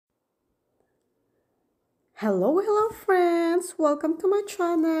Hello friends, welcome to my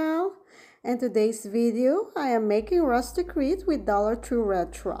channel. In today's video, I am making rustic wreath with WREATH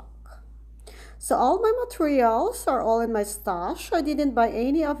red rock. So all my materials are all in my stash. I didn't buy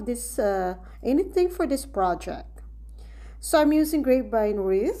anything for this project. So I'm using grapevine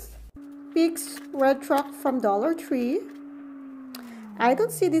wreath, Peaks red rock from Dollar Tree. I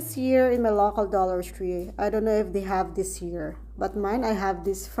don't see this here in my local Dollar Tree. I don't know if they have this year, but mine I have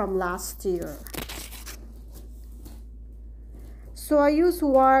this from last year. So I use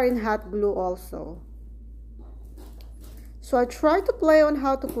wire and hot glue also. So I try to play on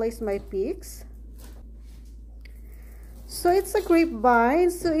how to place my peaks. So it's a grapevine,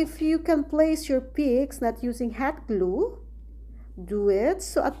 so if you can place your peaks not using hot glue, do it.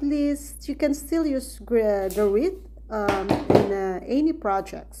 So at least you can still use the wreath in any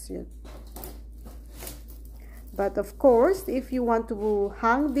projects. Yeah. But of course, if you want to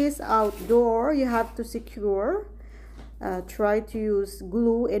hang this outdoor, you have to secure. Try to use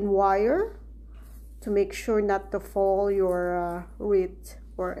glue and wire to make sure not to fall your wreath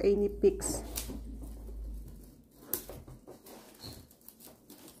or any peaks.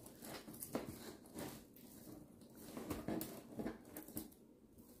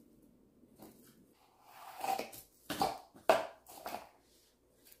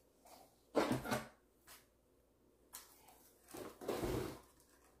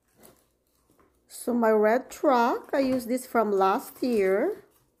 So my red truck, I used this from last year.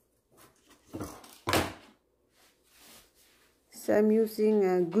 So I'm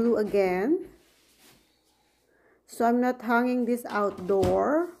using glue again. So I'm not hanging this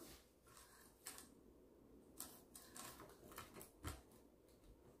outdoor.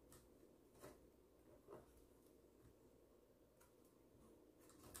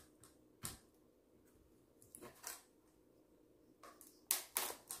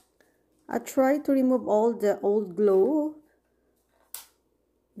 I try to remove all the old glue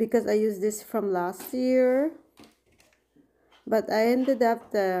because I used this from last year. But I ended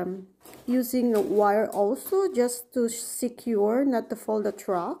up using a wire also just to secure, not to fall the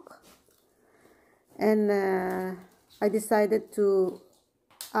truck. And I decided to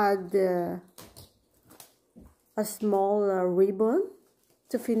add a small ribbon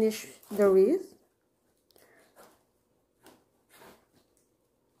to finish the wreath.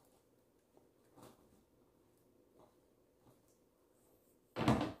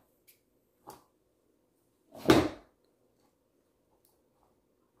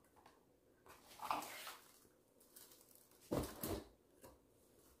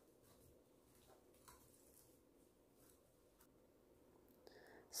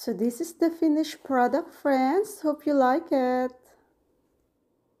 So this is the finished product, friends. Hope you like it.